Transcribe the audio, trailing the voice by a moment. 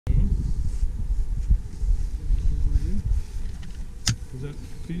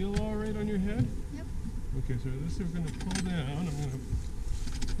feel all right on your head? Yep. Okay, so this we're going to pull down. I'm going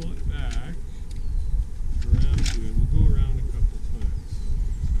to pull it back around you, and we'll go around a couple times.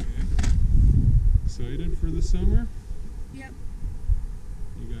 Okay. Excited for the summer? Yep.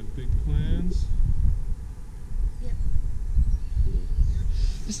 You got big plans? Yep.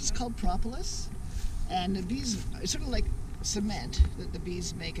 This is called propolis, and the bees, it's sort of like cement that the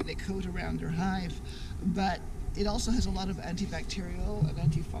bees make and they coat around their hive, but it also has a lot of antibacterial and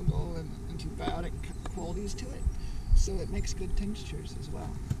antifungal and antibiotic qualities to it, so it makes good tinctures as well.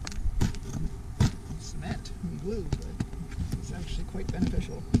 Cement and glue, but it's actually quite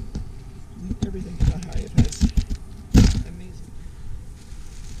beneficial. Everything in the hive has amazing.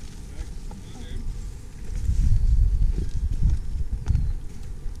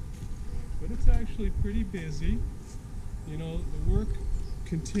 But it's actually pretty busy. You know, the work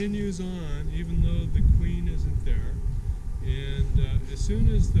continues on even though the queen isn't there. And as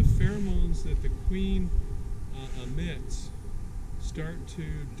soon as the pheromones that the queen emits start to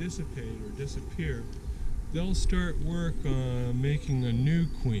dissipate or disappear, they'll start work on making a new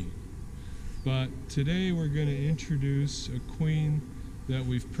queen. But today we're going to introduce a queen that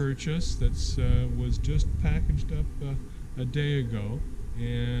we've purchased that was just packaged up a day ago,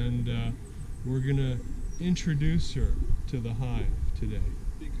 and we're going to introduce her to the hive today.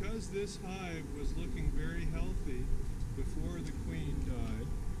 Because this hive was looking very healthy before the queen died,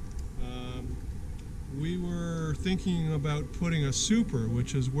 we were thinking about putting a super,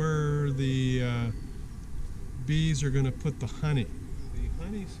 which is where the bees are going to put the honey. The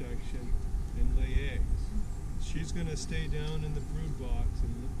honey section and lay eggs. She's going to stay down in the brood box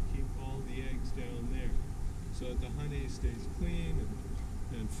and keep all the eggs down there so that the honey stays clean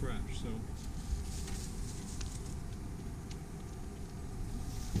and fresh. So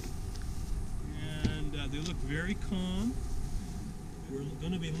they look very calm. We're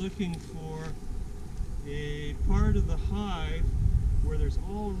going to be looking for a part of the hive where there's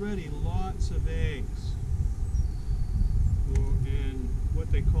already lots of eggs, and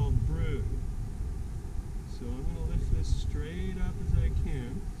what they call brood. So I'm going to lift this straight up as I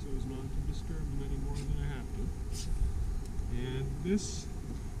can so as not to disturb them any more than I have to. And this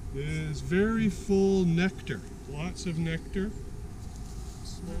is very full nectar, lots of nectar,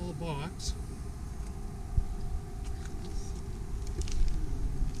 small box.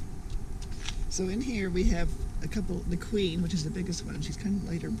 So in here we have a couple, the queen, which is the biggest one, she's kind of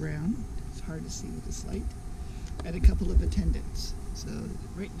lighter brown, it's hard to see with this light, and a couple of attendants. So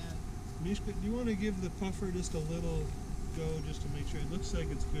right now, Mishka, do you want to give the puffer just a little go just to make sure? It looks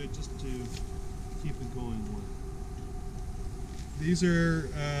like it's good just to keep it going more. These are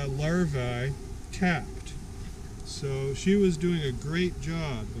larvae capped. So she was doing a great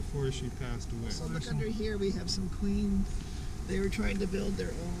job before she passed away. So look under here, we have some queen. They were trying to build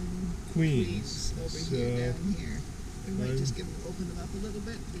their own queens over here, down here. We might just open them up a little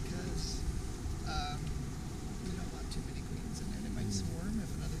bit because we don't want too many queens in there. They might swarm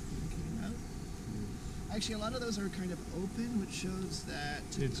if another queen came out. Actually, a lot of those are kind of open, which shows that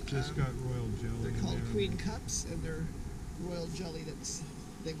it's just got royal jelly. They're called queen cups, and they're royal jelly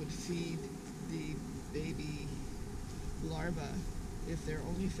they would feed the baby larva. If they're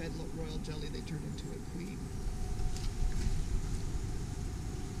only fed royal jelly, they turn into a queen.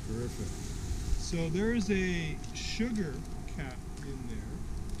 Perfect. So there's a sugar cap in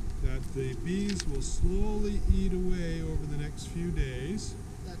there that the bees will slowly eat away over the next few days.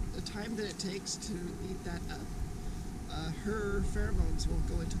 The time that it takes to eat that up, her pheromones will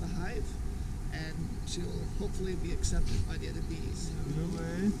go into the hive, and she'll hopefully be accepted by the other bees. Eat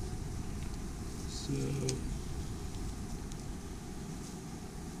away. So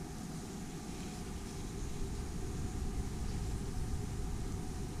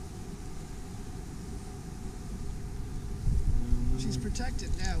she's protected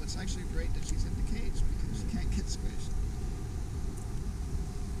now. It's actually great that she's in the cage because she can't get squished.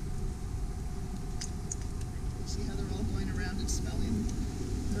 See how they're all going around and smelling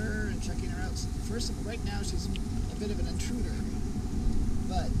her and checking her out. First of all, right now she's a bit of an intruder,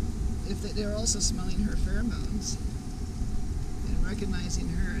 but if they're also smelling her pheromones and recognizing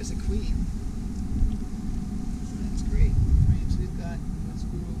her as a queen. So that's great. Frames we've got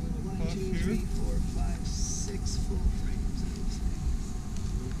 1, 2, 3, 4, 5, 6 full frames.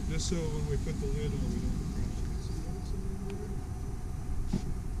 Just so when we put the lid on, we don't crush it.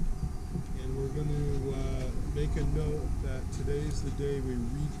 And we're going to make a note that today's the day we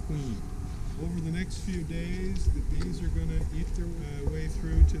requeen. Over the next few days, the bees are going to eat their way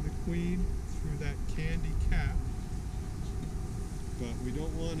through to the queen through that candy cap. But we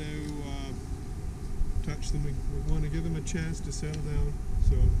don't want to touch them. We want to give them a chance to settle down,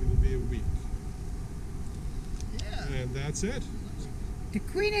 so it will be a week. Yeah. And that's it. The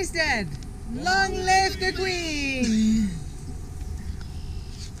queen is dead. Long live the queen!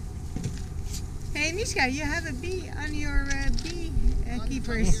 Hey Mishka, you have a bee on your bee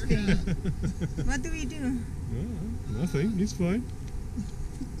keeper's thing. What do we do? No, nothing. He's fine.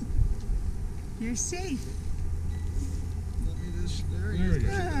 You're safe. Let me just, there he There is. we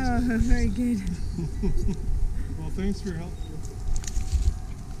go. Oh, very good. Well, thanks for your help.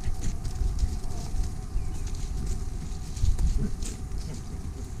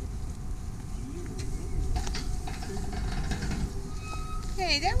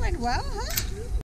 Hey, that went well, huh?